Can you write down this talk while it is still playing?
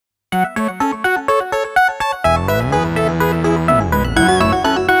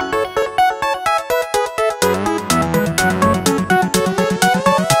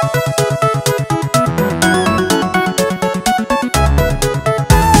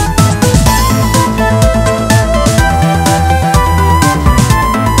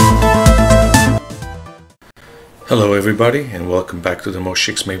everybody, and welcome back to the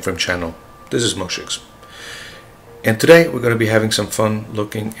moshix mainframe channel. This is moshix, and today we're going to be having some fun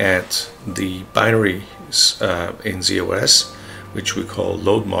looking at the binaries in ZOS, which we call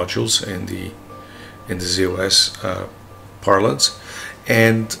load modules in the ZOS parlance,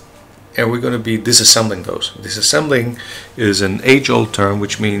 and we're going to be disassembling those. Disassembling is an age-old term,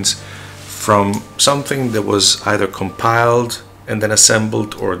 which means from something that was either compiled and then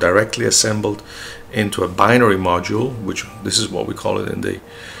assembled or directly assembled into a binary module, which this is what we call it in the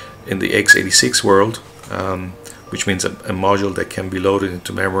x86 world, which means a module that can be loaded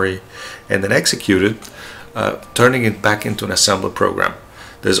into memory and then executed, turning it back into an assembler program.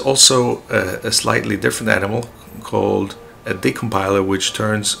 There's also a slightly different animal called a decompiler, which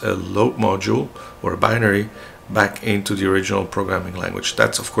turns a load module or a binary back into the original programming language.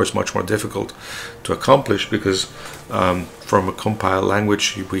 That's of course much more difficult to accomplish because from a compiled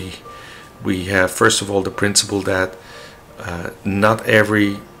language we have first of all the principle that not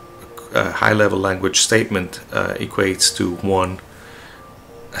every high-level language statement equates to one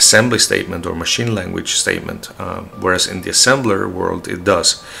assembly statement or machine language statement, whereas in the assembler world it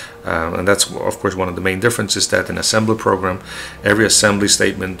does. And that's of course one of the main differences, that in assembler program every assembly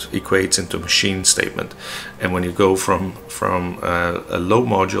statement equates into a machine statement, and when you go from a low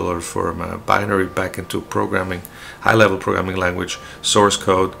module or from a binary back into programming, high-level programming language source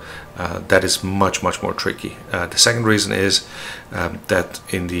code, that is much more tricky. The second reason is that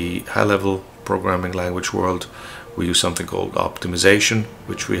in the high-level programming language world we use something called optimization,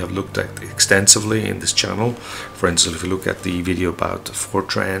 which we have looked at extensively in this channel. For instance, if you look at the video about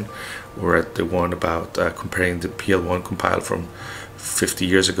Fortran, or at the one about comparing the PL1 compiler from 50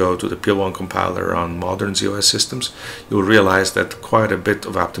 years ago to the PL1 compiler on modern ZOS systems, you'll realize that quite a bit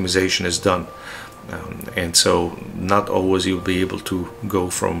of optimization is done. And so not always you'll be able to go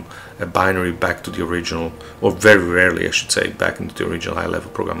from a binary back to the original, or very rarely I should say, back into the original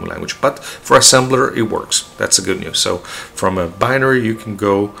high-level programming language. But for assembler it works. That's the good news. So from a binary you can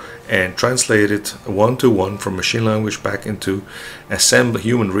go and translate it one-to-one from machine language back into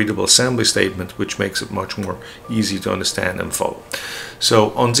human readable assembly statement, which makes it much more easy to understand and follow.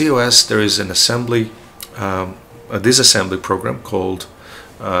 So on ZOS there is an assembly, a disassembly program called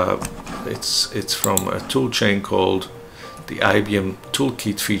it's from a tool chain called the IBM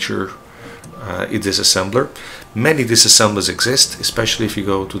Toolkit feature, Disassembler. Many disassemblers exist, especially if you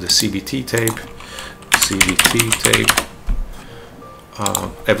go to the CBT tape.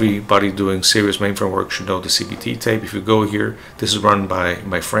 Everybody doing serious mainframe work should know the CBT tape. If you go here, this is run by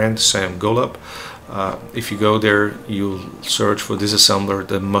my friend Sam Golub. If you go there, you'll search for disassembler.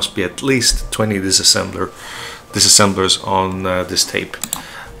 There must be at least 20 disassemblers on this tape.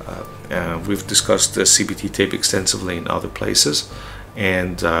 We've discussed the CBT tape extensively in other places,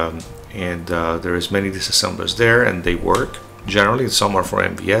 and there is many disassemblers there, and they work generally. Some are for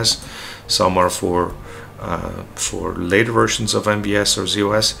MVS, some are for later versions of MVS or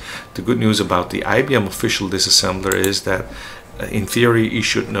ZOS. The good news about the IBM official disassembler is that in theory you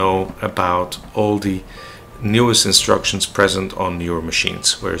should know about all the newest instructions present on newer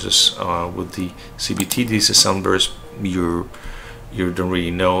machines, whereas with the CBT disassemblers you don't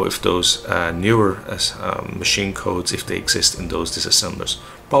really know if those newer machine codes, if they exist in those disassemblers.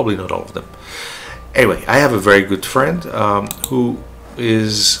 Probably not all of them. Anyway, I have a very good friend who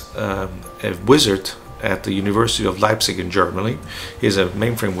is a wizard at the University of Leipzig in Germany. He's a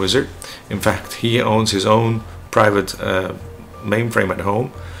mainframe wizard. In fact, he owns his own private mainframe at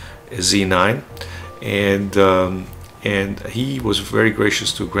home, a Z9, and he was very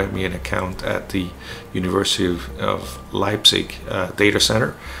gracious to grant me an account at the University of Leipzig data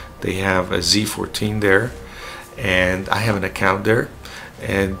center. They have a Z14 there, and I have an account there,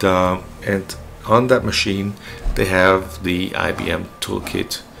 and on that machine they have the IBM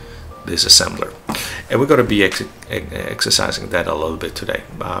Toolkit disassembler, and we're going to be exercising that a little bit today.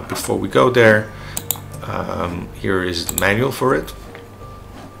 Before we go there, here is the manual for it.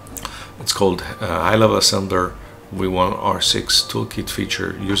 It's called High-Level Assembler V1 R6 Toolkit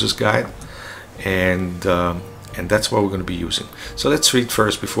Feature User's Guide, and that's what we're going to be using. So let's read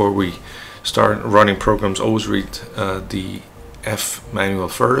first before we start running programs. Always read the F manual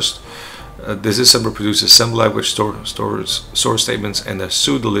first. This assembler produces assembly language, stores source statements, and a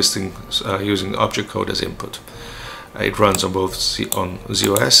pseudo listing using object code as input. It runs on both on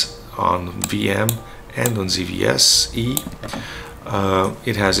ZOS, on VM, and on ZVS-E.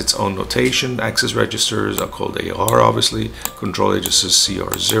 It has its own notation. Access registers are called AR, obviously. Control registers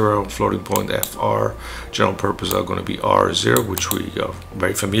CR0, floating point FR. General purpose are going to be R0, which we are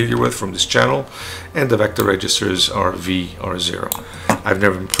very familiar with from this channel. And the vector registers are VR0. I've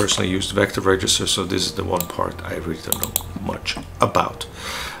never personally used vector register, so this is the one part I really don't know much about.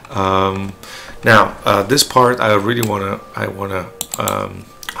 Now this part I really wanna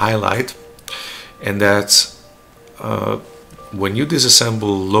highlight, and that's when you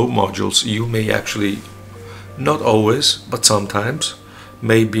disassemble load modules, you may actually, not always, but sometimes,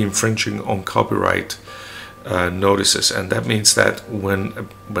 may be infringing on copyright notices. And that means that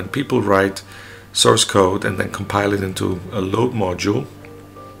when people write source code and then compile it into a load module,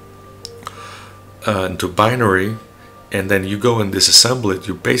 into binary, and then you go and disassemble it,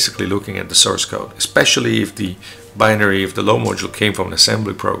 you're basically looking at the source code, especially if the binary, if the load module came from an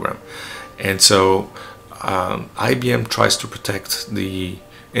assembly program. And so IBM tries to protect the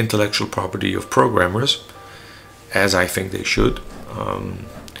intellectual property of programmers, as I think they should.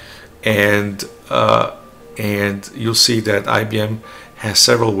 And you'll see that IBM has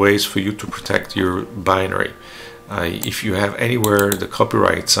several ways for you to protect your binary. If you have anywhere the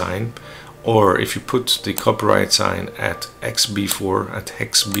copyright sign, or if you put the copyright sign at XB4, at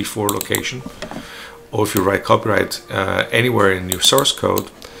hex B4 location, or if you write copyright anywhere in your source code,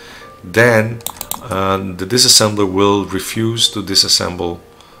 then the disassembler will refuse to disassemble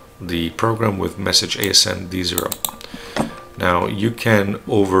the program with message ASM D0. Now you can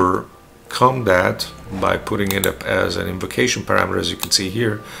overcome that by putting it up as an invocation parameter, as you can see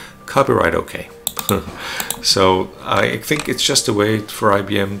here, copyright OK. So I think it's just a way for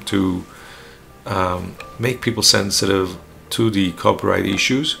IBM to make people sensitive to the copyright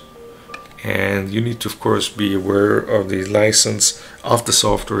issues, and you need to of course be aware of the license of the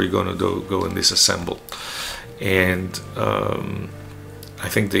software you're going to go and disassemble. And I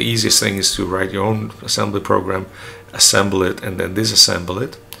think the easiest thing is to write your own assembly program, assemble it, and then disassemble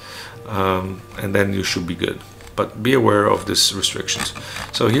it, and then you should be good. But be aware of these restrictions.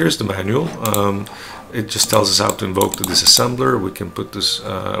 So here's the manual. It just tells us how to invoke the disassembler. We can put this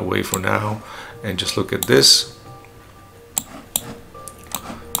away for now and just look at this.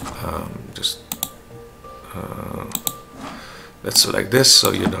 Let's select this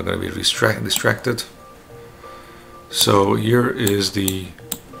so you're not going to be distracted. So here is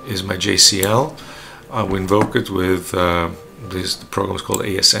my JCL. We invoke it with the program is called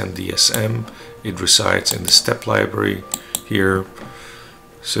ASM DSM. It resides in the step library here,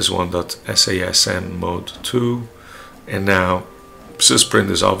 sys1.sasm mode 2. And now sysprint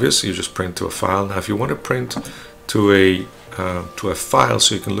is obvious. You just print to a file. Now if you want to print to a file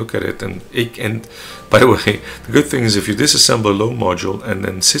so you can look at it, and by the way, the good thing is if you disassemble a load module and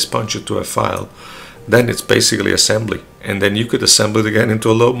then syspunch it to a file, then it's basically assembly, and then you could assemble it again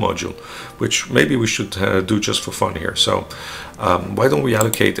into a load module, which maybe we should do just for fun here. So why don't we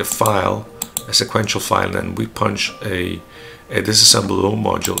allocate a file, a sequential file, and we punch a disassembled load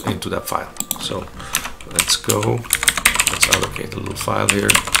module into that file. So let's go, let's allocate a little file here,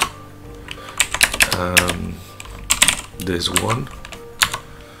 this one,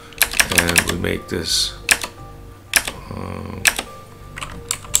 and we make this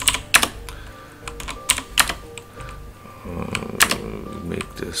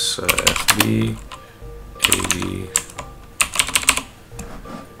FB 80.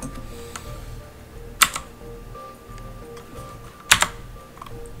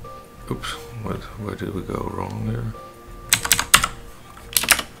 Oops, where did we go wrong here?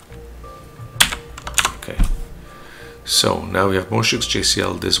 Okay, so now we have moshix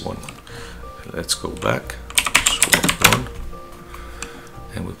JCL, this one. Let's go back, swap one,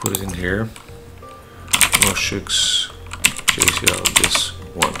 and we put it in here. Moshix JCL, this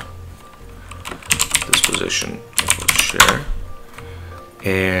one. This position equals share,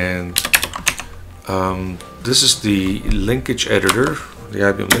 and this is the linkage editor, the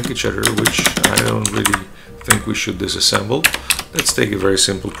IBM linkage editor, which I don't really think we should disassemble. Let's take a very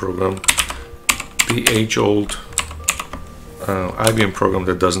simple program, the age-old IBM program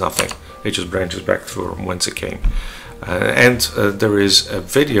that does nothing. It just branches back from whence it came. And there is a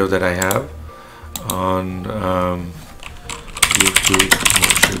video that I have on YouTube,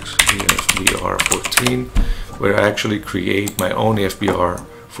 moshix EFBR14, where I actually create my own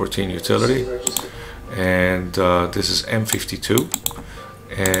EFBR14 utility, and this is M52.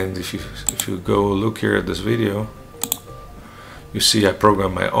 And if you go look here at this video, you see I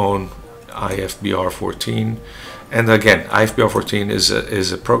program my own IFBR14. And again, IFBR14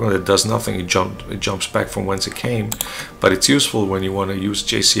 is a program that does nothing. It jumps back from whence it came, but it's useful when you want to use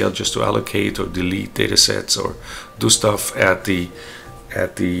JCL just to allocate or delete data sets or do stuff at the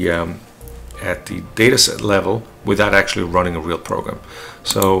data set level without actually running a real program.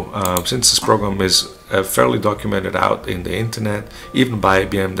 So since this program is fairly documented out in the internet, even by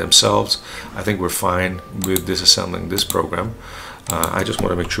IBM themselves, I think we're fine with disassembling this program. I just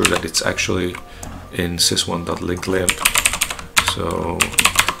want to make sure that it's actually in sys1.linklib. So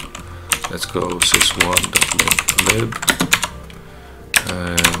let's go sys1.linklib,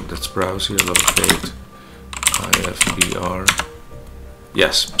 and let's browse here, locate ifbr.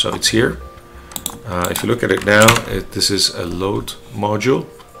 Yes, so it's here. If you look at it now, this is a load module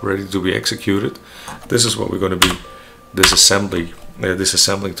ready to be executed. This is what we're going to be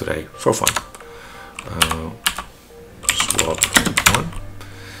disassembling today for fun. Swap 1.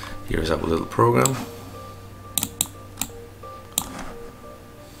 Here's our little program.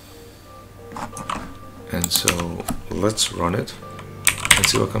 And so let's run it and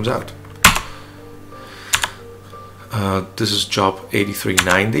see what comes out. This is job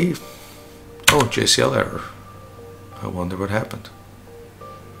 8390. Oh, JCL error. I wonder what happened.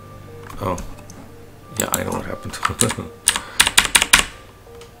 Oh, yeah, I know what happened.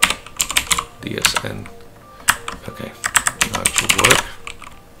 DSN. Okay, now it should work.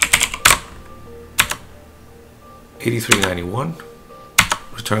 8391.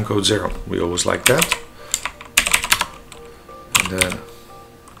 Return code 0. We always like that. And then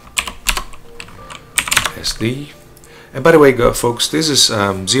SD. And by the way, folks, this is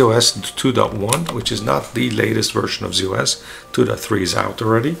ZOS 2.1, which is not the latest version of ZOS. 2.3 is out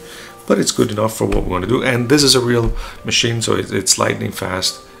already, but it's good enough for what we want to do. And this is a real machine, so it's lightning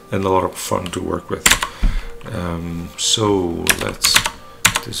fast and a lot of fun to work with. So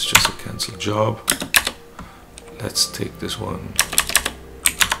this is just a cancel job. Let's take this one.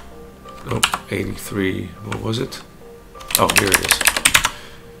 Oh, 83, what was it? Oh, here it is.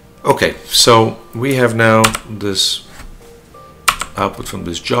 Okay, so we have now this output from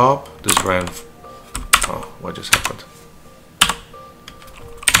this job. This ran. Oh, what just happened?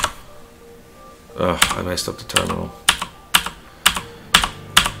 I messed up the terminal.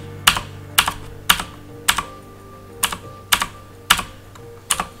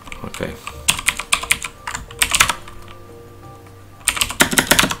 Okay.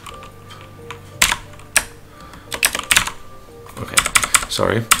 Okay,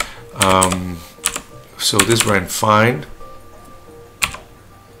 sorry. So this ran fine,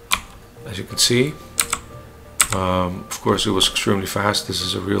 as you can see. Of course, it was extremely fast. This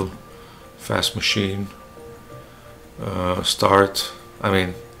is a real fast machine. Start, I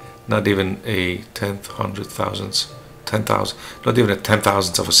mean, not even a 10,000, not even a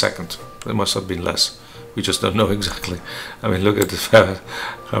 10,000th of a second. It must have been less. We just don't know exactly. I mean, look at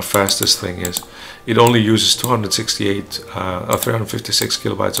how fast this thing is. It only uses 268 or 356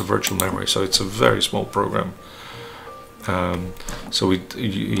 kilobytes of virtual memory, so it's a very small program. So we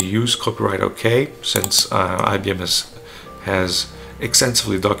use copyright OK, since IBM has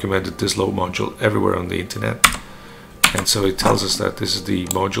extensively documented this load module everywhere on the internet. And so it tells us that this is the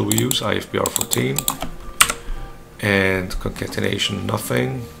module we use, IFBR14. And concatenation,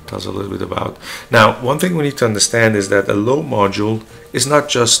 nothing. Tells a little bit about. Now, one thing we need to understand is that a load module is not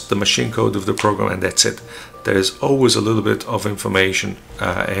just the machine code of the program and that's it. There is always a little bit of information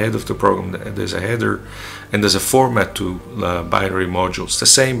ahead of the program. There's a header and there's a format to binary modules. The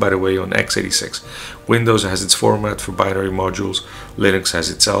same, by the way, on x86. Windows has its format for binary modules. Linux has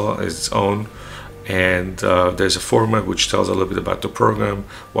its own. And there's a format which tells a little bit about the program,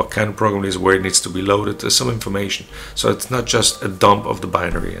 what kind of program it is, where it needs to be loaded. There's some information, so it's not just a dump of the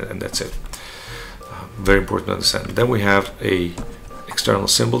binary and that's it. Very important to understand. Then we have a external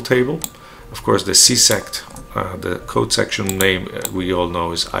symbol table. Of course, the csect, the code section name we all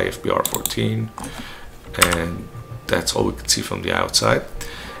know is IFBR14, and that's all we can see from the outside.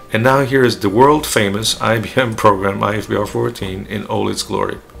 And now here is the world famous IBM program IFBR14 in all its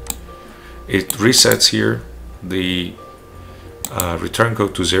glory. It resets here the return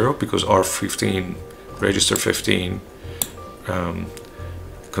code to 0 because R15, register 15,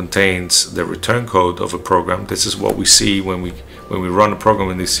 contains the return code of a program. This is what we see when we run a program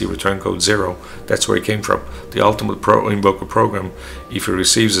and we see return code 0. That's where it came from. The ultimate invoker program, if it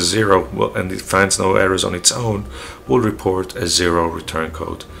receives a 0 and it finds no errors on its own, will report a 0 return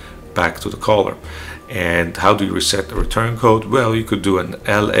code back to the caller. And how do you reset the return code? Well, you could do an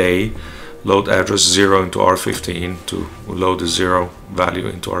LA, load address 0 into R15 to load the 0 value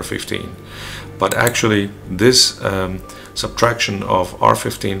into R15. But actually this subtraction of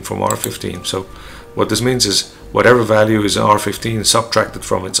R15 from R15, so what this means is whatever value is in R15 is subtracted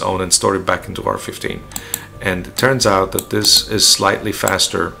from its own and stored back into R15. And it turns out that this is slightly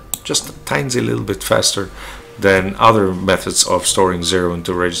faster, just a tiny little bit faster than other methods of storing 0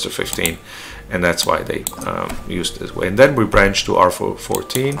 into register 15. And that's why they used this way. And then we branch to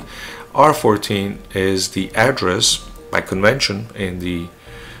R14. R14 is the address by convention in the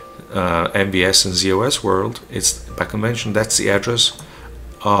MVS and ZOS world, it's by convention that's the address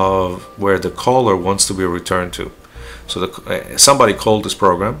of where the caller wants to be returned to. So somebody called this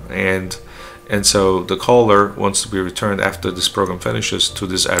program, and so the caller wants to be returned after this program finishes to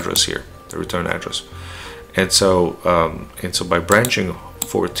this address here, the return address. And so by branching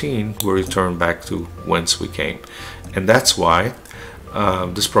 14, we return back to whence we came, and that's why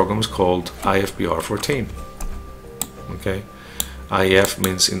this program is called IFBR14. Okay, IF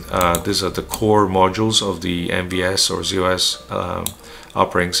means these are the core modules of the MVS or ZOS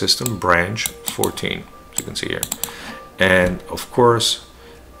operating system, branch 14, as you can see here. And of course,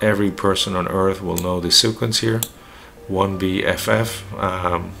 every person on earth will know the sequence here. 1BFF.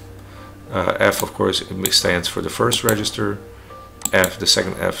 F, of course, it stands for the first register. F, the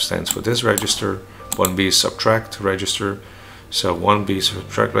second F, stands for this register. 1B is subtract register. So 1B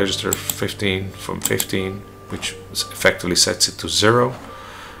subtract register 15 from 15, which effectively sets it to 0.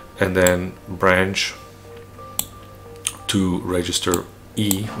 And then branch to register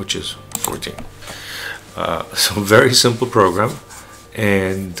E, which is 14. So very simple program,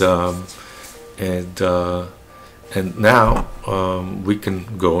 and now we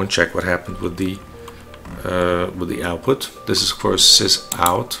can go and check what happened with the output. This is of course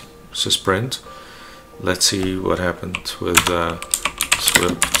sysout, sysprint. Let's see what happened with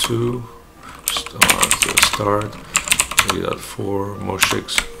script2 start 3.4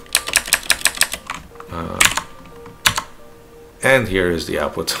 moshix, and here is the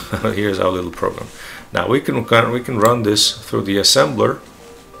output. Here's our little program. Now we can run this through the assembler,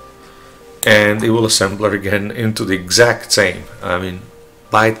 and it will assemble again into the exact same, I mean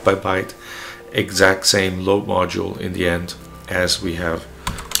byte by byte, exact same load module in the end as we have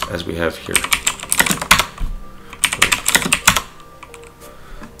here.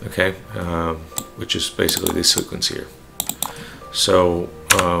 Okay, which is basically this sequence here. So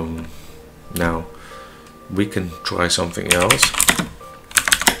now we can try something else.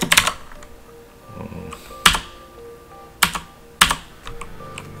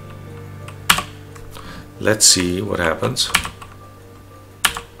 Let's see what happens.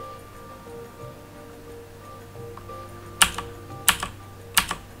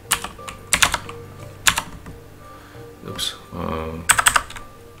 Oops.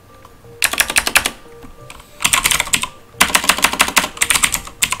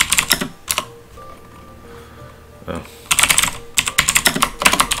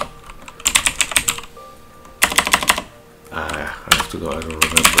 I have to go. I don't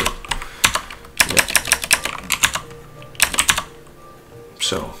remember. Yeah.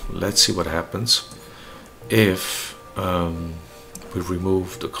 So let's see what happens if we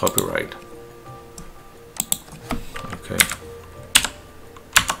remove the copyright. Okay.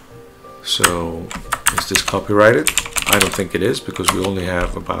 So is this copyrighted? I don't think it is, because we only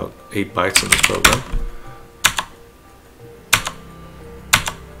have about 8 bytes in this program.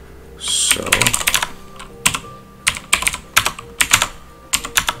 So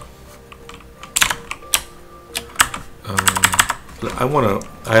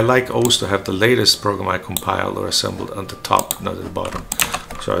I like always to have the latest program I compiled or assembled on the top, not at the bottom.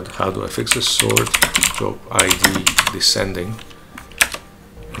 So how do I fix this? Sort job ID descending,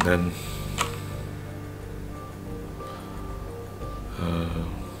 and then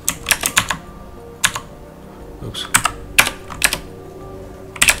oops.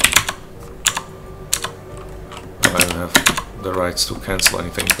 I don't have the rights to cancel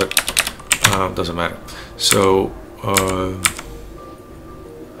anything, but doesn't matter. So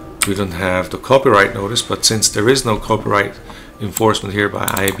we don't have the copyright notice, but since there is no copyright enforcement here by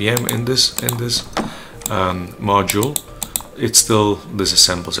IBM in this module, it still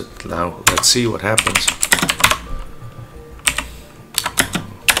disassembles it. Now let's see what happens.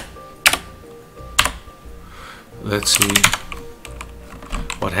 Let's see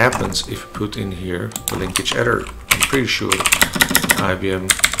what happens if we put in here the linkage editor. I'm pretty sure IBM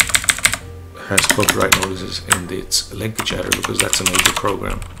has copyright notices in its linkage editor, because that's a major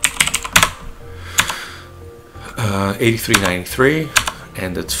program. 8393,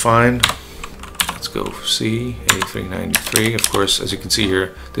 and that's fine. Let's go see 8393. Of course, as you can see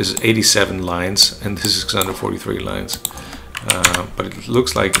here, this is 87 lines and this is 643 lines, but it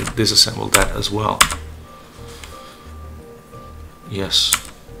looks like it disassembled that as well. Yes.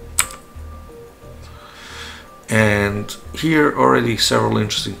 And here already several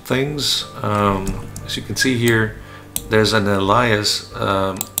interesting things. As you can see here, there's an alias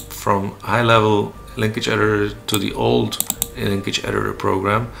from high-level linkage editor to the old linkage editor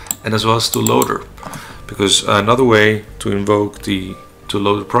program, and as well as to loader, because another way to invoke the to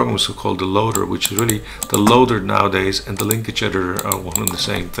load the program is called the loader, which is really the loader nowadays and the linkage editor are one and the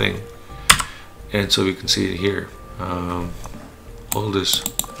same thing. And so we can see it here. All this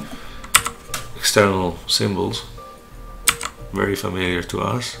external symbols, very familiar to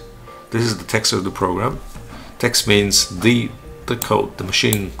us. This is the text of the program. Text means the code, the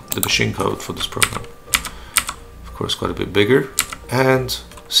machine code for this program. Of course, quite a bit bigger. And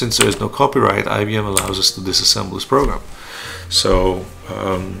since there is no copyright, IBM allows us to disassemble this program. So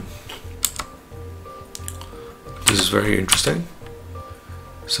this is very interesting.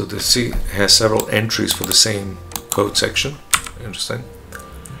 So the C has several entries for the same code section. Interesting.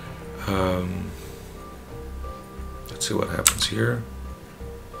 Let's see what happens here.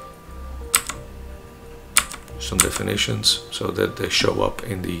 Some definitions so that they show up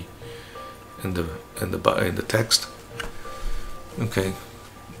in the text. Okay,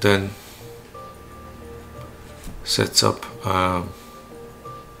 then sets up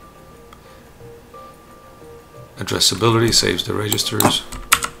addressability, saves the registers.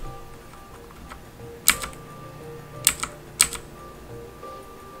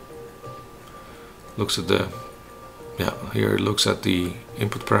 Looks at the, here it looks at the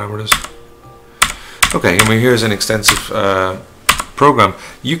input parameters. Okay, I mean, here's an extensive program.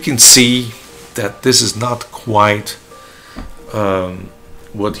 You can see that this is not quite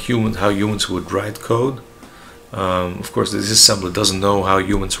how humans would write code. Of course, the disassembler doesn't know how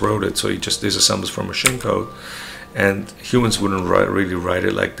humans wrote it, so he just disassembles from machine code, and humans wouldn't really write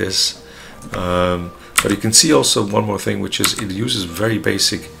it like this. But you can see also one more thing, which is it uses very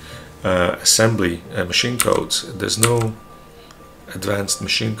basic assembly machine codes. There's no advanced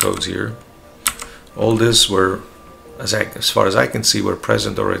machine codes here. All this were, as far as I can see, were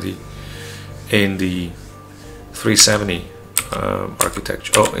present already in the 370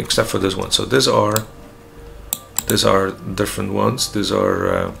 architecture. Oh, except for this one. So these are different ones. These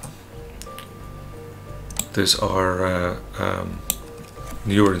are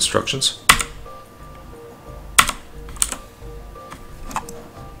newer instructions.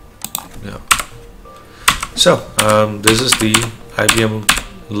 Yeah. So this is the IBM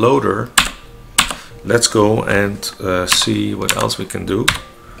loader. Let's go and see what else we can do.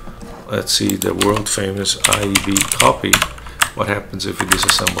 Let's see the world famous IEB copy. What happens if we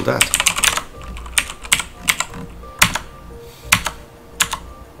disassemble that?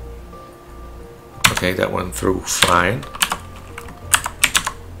 Okay, that went through fine.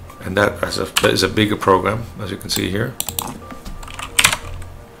 And that is a bigger program, as you can see here.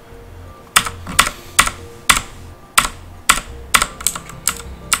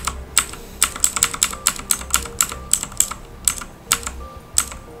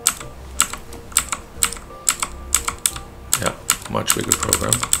 Much bigger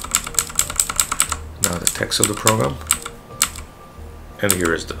program. Now the text of the program, and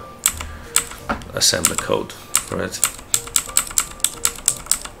here is the assembly code for it.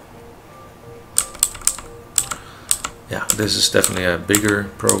 Yeah, this is definitely a bigger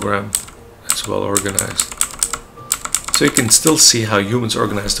program. It's well organized. So you can still see how humans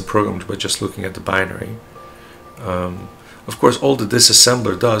organize the program by just looking at the binary. Of course, all the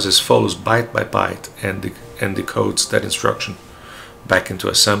disassembler does is follows byte by byte and decodes that instruction back into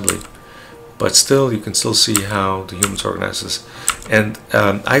assembly, but still you can still see how the humans organize this. And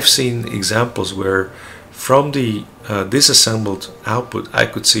I've seen examples where from the disassembled output I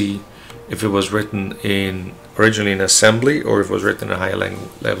could see if it was written originally in assembly or if it was written in a higher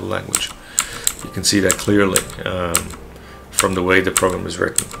level language. You can see that clearly from the way the program is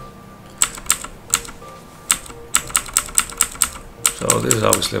written. So this is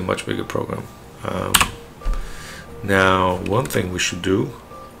obviously a much bigger program. Now, one thing we should do,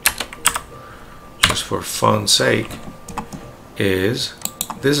 just for fun's sake, is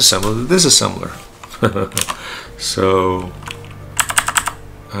disassemble the disassembler. So,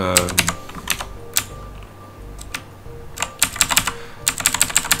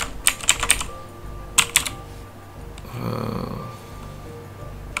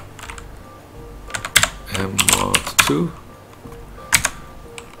 mod2,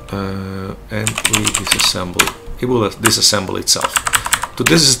 and we disassemble. It will disassemble itself. To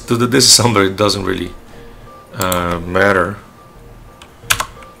the disassembler, it doesn't really matter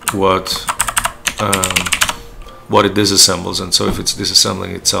what it disassembles, and so if it's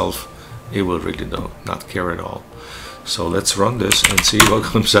disassembling itself, it will really not care at all. So let's run this and see what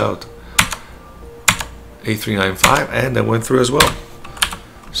comes out. 8395, and that went through as well.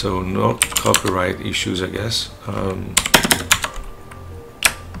 So no copyright issues, I guess.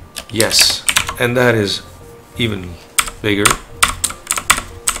 Yes, and that is even bigger.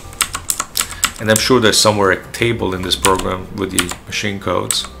 And I'm sure there's somewhere a table in this program with the machine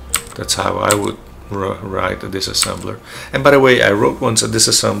codes. That's how I would write a disassembler. And by the way, I wrote once a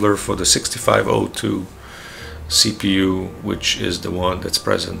disassembler for the 6502 CPU, which is the one that's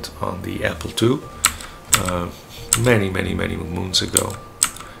present on the Apple II. Many moons ago.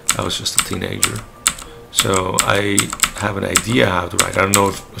 I was just a teenager. So I have an idea how to write. I don't know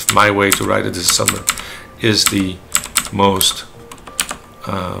if my way to write a disassembler is the most,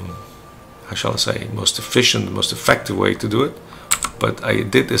 how shall I say, most efficient, most effective way to do it, but I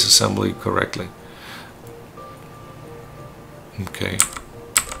did this assembly correctly. Okay.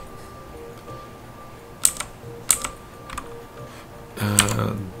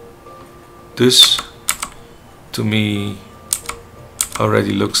 This to me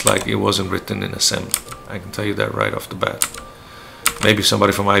already looks like it wasn't written in assembly. I can tell you that right off the bat. Maybe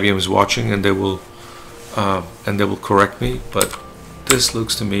somebody from IBM is watching and they will correct me, but this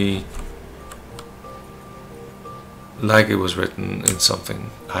looks to me like it was written in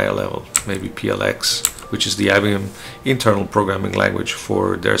something higher level, maybe PLX, which is the IBM internal programming language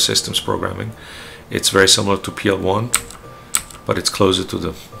for their systems programming. It's very similar to PL1, but it's closer to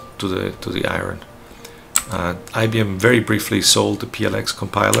the iron. IBM very briefly sold the PLX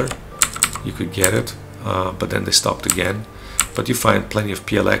compiler. You could get it, but then they stopped again. But you find plenty of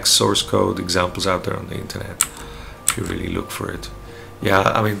PLX source code examples out there on the internet if you really look for it. Yeah,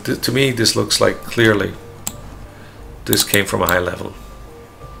 I mean, to me this looks like clearly this came from a high level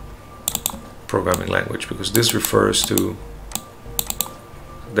programming language, because this refers to,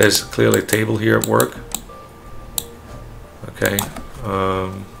 there's clearly a table here at work. Okay.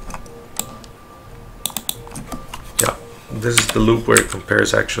 Yeah, this is the loop where it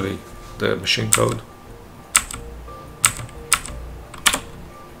compares actually the machine code.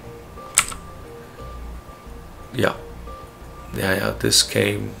 Yeah, this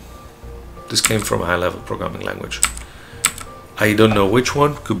came from a high-level programming language. I don't know which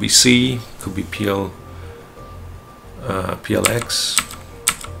one. Could be C, could be PLX.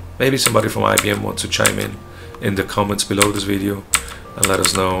 Maybe somebody from IBM wants to chime in the comments below this video and let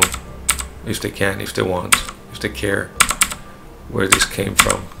us know if they can, if they want, if they care, where this came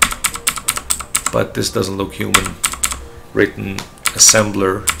from. But this doesn't look human written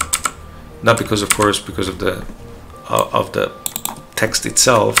assembler, not because, of course, because of the text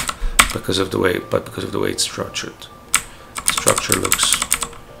itself, because of the way it's structured. The structure looks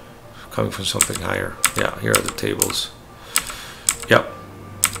coming from something higher. Yeah, here are the tables. Yeah.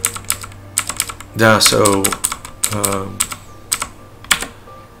 Yeah, so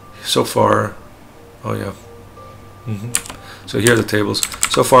so far, oh yeah. So here are the tables.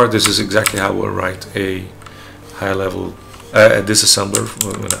 So far, this is exactly how we'll write a high-level disassembler.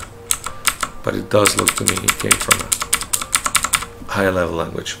 But it does look to me it came from a high-level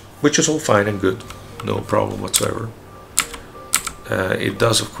language, which is all fine and good, no problem whatsoever. It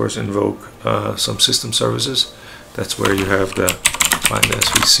does, of course, invoke some system services. That's where you have the find the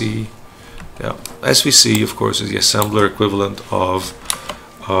SVC. Yeah, SVC, of course, is the assembler equivalent of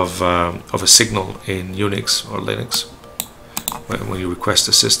a signal in Unix or Linux when you request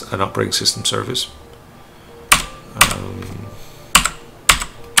an operating system service.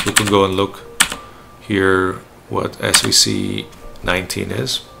 You can go and look here what SVC 19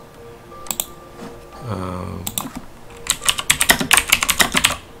 is.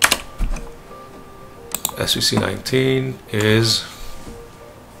 SVC 19 is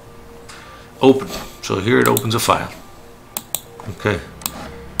open, so here it opens a file. Okay.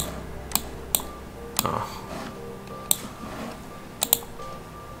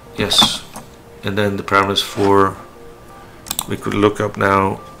 Yes, and then the parameters for, we could look up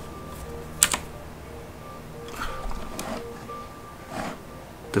now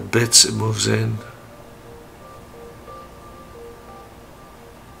the bits it moves in.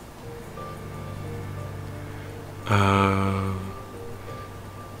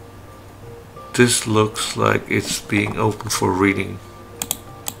 This looks like it's being open for reading.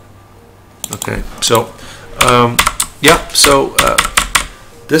 Okay, so yeah, so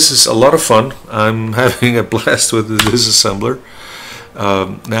this is a lot of fun. I'm having a blast with this disassembler.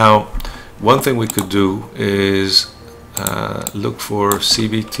 Now, one thing we could do is look for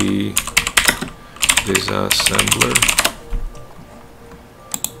CBT disassembler.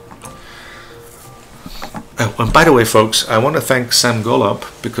 And by the way, folks, I want to thank Sam Golub,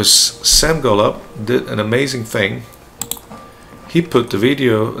 because Sam Golub did an amazing thing. He put the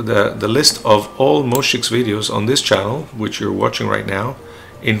video, the list of all moshix videos on this channel, which you're watching right now,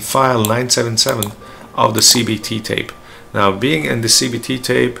 in file 977 of the CBT tape. Now, being in the CBT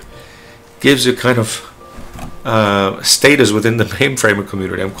tape gives you kind of status within the mainframe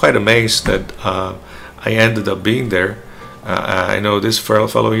community. I'm quite amazed that I ended up being there. I know this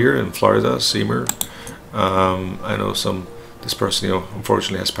fellow here in Florida, Seymour. I know this person,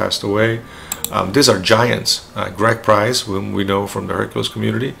 unfortunately has passed away. These are giants. Greg Price, whom we know from the Hercules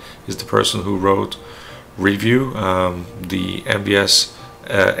community, is the person who wrote Review, the MVS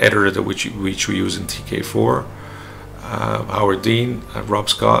editor that which we use in TK4. Howard Dean, Rob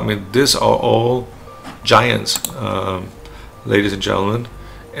Scott. I mean, these are all giants, ladies and gentlemen.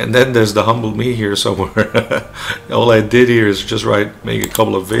 And then there's the humble me here somewhere. All I did here is just make a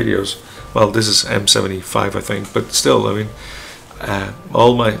couple of videos. Well, this is M75, I think, but still, I mean,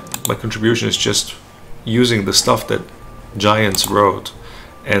 all my contribution is just using the stuff that giants wrote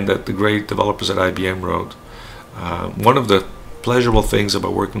and that the great developers at IBM wrote. One of the pleasurable things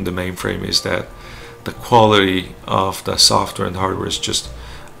about working the mainframe is that the quality of the software and hardware is just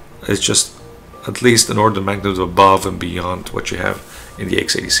at least an order of magnitude above and beyond what you have in the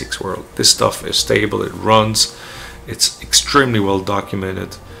x86 world. This stuff is stable, it runs, it's extremely well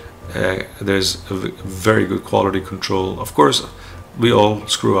documented. There's a very good quality control. Of course, we all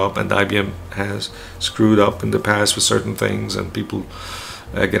screw up, and IBM has screwed up in the past with certain things, and people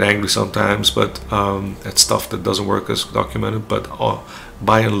get angry sometimes, but that's stuff that doesn't work as documented. But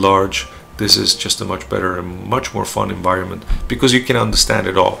by and large, this is just a much better and much more fun environment because you can understand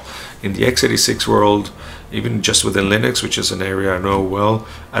it all. In the x86 world, even just within Linux, which is an area I know well,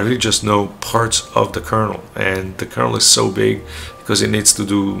 I really just know parts of the kernel, and the kernel is so big because it needs to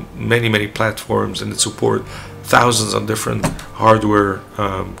do many platforms, and it supports thousands of different hardware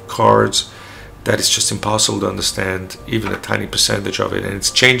cards that it's just impossible to understand even a tiny percentage of it, and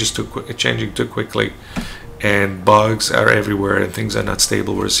it's changing too quickly, and bugs are everywhere and things are not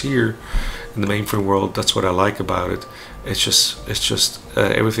stable. Whereas here in the mainframe world, that's what I like about it. It's just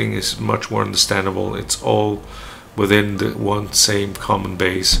everything is much more understandable. It's all within the one same common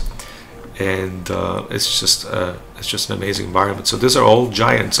base, and it's just an amazing environment. So these are all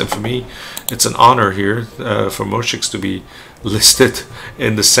giants, and for me, it's an honor here for moshix to be listed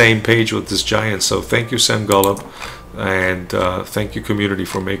in the same page with this giant. So thank you, Sam Golub, and thank you, community,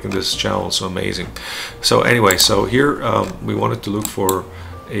 for making this channel so amazing. So anyway, so here we wanted to look for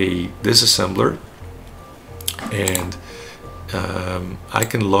a disassembler, and I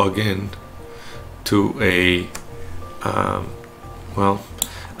can log in to a well,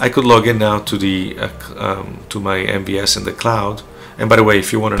 I could log in now to the to my MVS in the cloud. And by the way,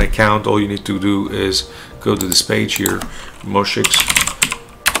 if you want an account, all you need to do is go to this page here, moshix.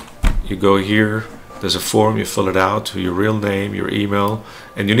 You go here, there's a form, you fill it out, your real name, your email,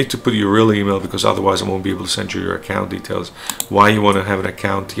 and you need to put your real email because otherwise I won't be able to send you your account details. Why you want to have an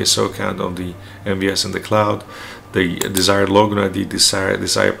account, TSO account on the MVS in the cloud, the desired login ID,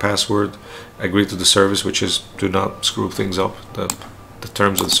 desired password, agree to the service, which is do not screw things up. The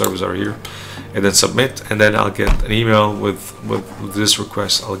terms of the service are here, and then submit, and then I'll get an email with this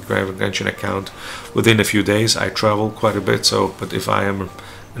request. I'll grant an account within a few days. I travel quite a bit, so but if I am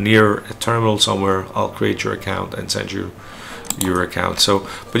near a terminal somewhere, I'll create your account and send you your account. So,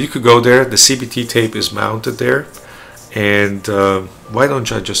 but you could go there. The CBT tape is mounted there, and why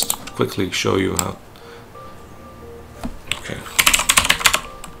don't I just quickly show you how? Okay.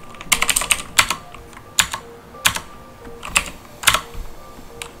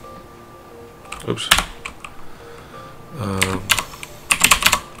 Oops.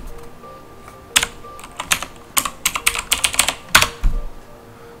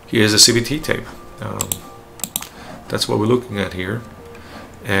 Here's a CBT tape. That's what we're looking at here.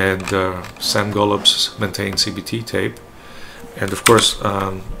 And Sam Golub's maintains CBT tape. And of course,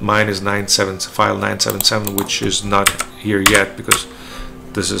 mine is file 977, which is not here yet because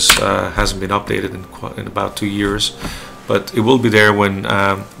this is hasn't been updated in about 2 years. But it will be there when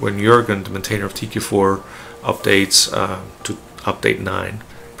Jürgen, the maintainer of TK4, updates to update 9.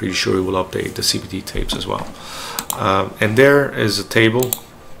 Pretty sure he will update the CBT tapes as well. And there is a table.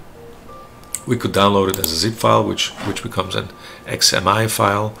 We could download it as a zip file, which becomes an XMI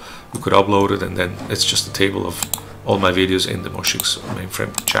file. We could upload it, and then it's just a table of all my videos in the moshix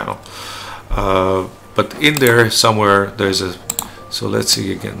mainframe channel. But in there somewhere there's a. So let's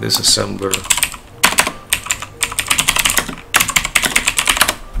see again. This assembler.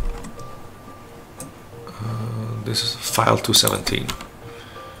 This is file 217.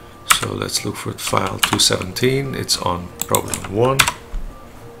 So let's look for file 217. It's on program 1.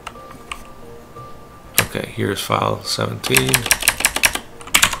 Okay, here's file 17.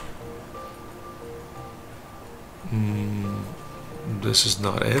 This is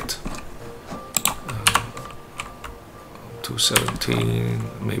not it. 217.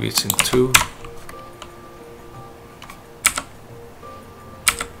 Maybe it's in 2.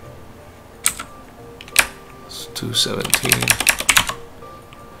 217.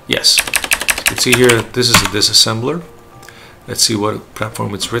 Yes, as you can see here, this is a disassembler. Let's see what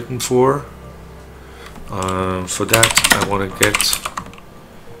platform it's written for. For that, I want to get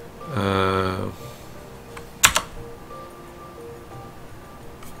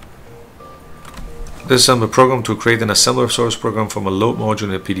disassembler program to create an assembler source program from a load module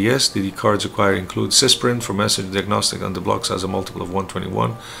in a PDS. The cards required include sysprint for message diagnostic and the block size a multiple of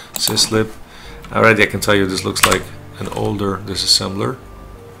 121. Syslib. Already I can tell you this looks like an older disassembler.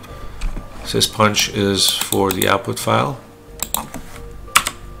 Syspunch is for the output file.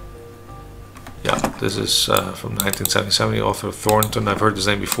 Yeah, this is from 1977, the author Thornton, I've heard his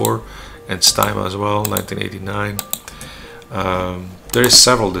name before, and Styma as well, 1989. There is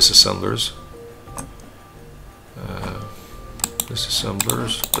several disassemblers.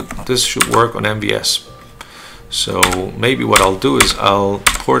 But this should work on MVS. So maybe what I'll do is I'll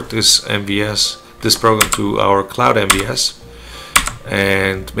port this program to our cloud MVS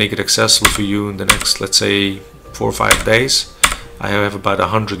and make it accessible for you in the next, let's say, 4 or 5 days. I have about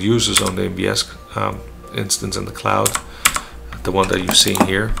 100 users on the MVS instance in the cloud, the one that you've seen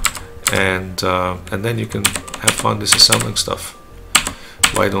here, and then you can have fun disassembling stuff.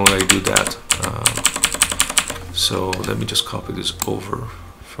 Why don't I do that? So let me just copy this over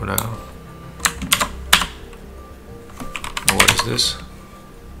for now. And what is this?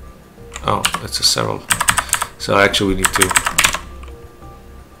 Oh, it's a several. So actually we need to,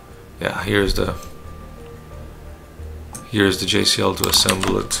 yeah, here's the JCL to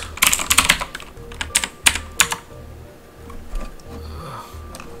assemble it.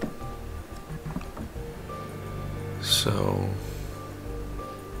 So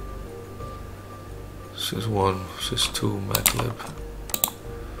sys 1, sys 2, matlib.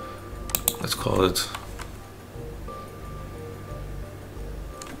 Let's call it.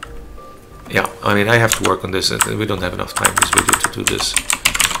 Yeah, I mean I have to work on this, and we don't have enough time in this video to do this.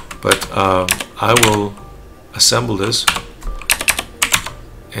 But I will assemble this,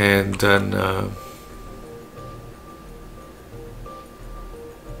 and then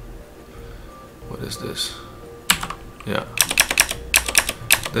what is this? Yeah,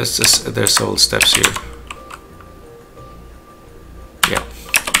 there's several steps here. Yeah.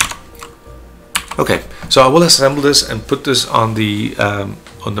 Okay, so I will assemble this and put this on the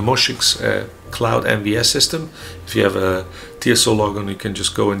moshix cloud MVS system. If you have a TSO login, you can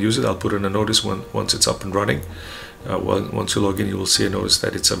just go and use it. I'll put in a notice once it's up and running. Once you log in, you will see a notice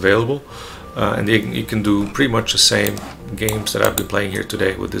that it's available, and you can do pretty much the same games that I've been playing here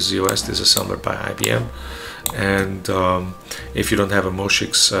today with this ZOS disassembler by IBM. And if you don't have a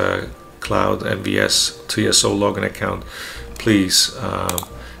moshix cloud MVS TSO login account, please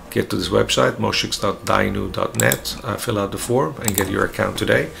get to this website, moshix.dynu.net, fill out the form and get your account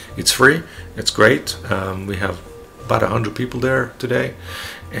today. It's free, it's great. We have about 100 people there today,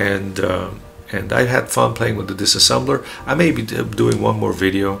 and I had fun playing with the disassembler. I may be doing one more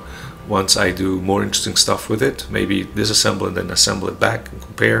video once I do more interesting stuff with it, maybe disassemble and then assemble it back and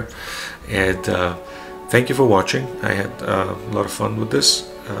compare. And thank you for watching. I had a lot of fun with this.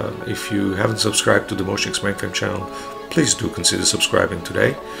 If you haven't subscribed to the moshix mainframe channel, please do consider subscribing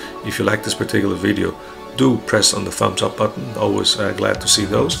today. If you like this particular video, do press on the thumbs up button. Always glad to see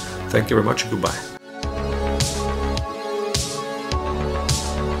those. Thank you very much and goodbye.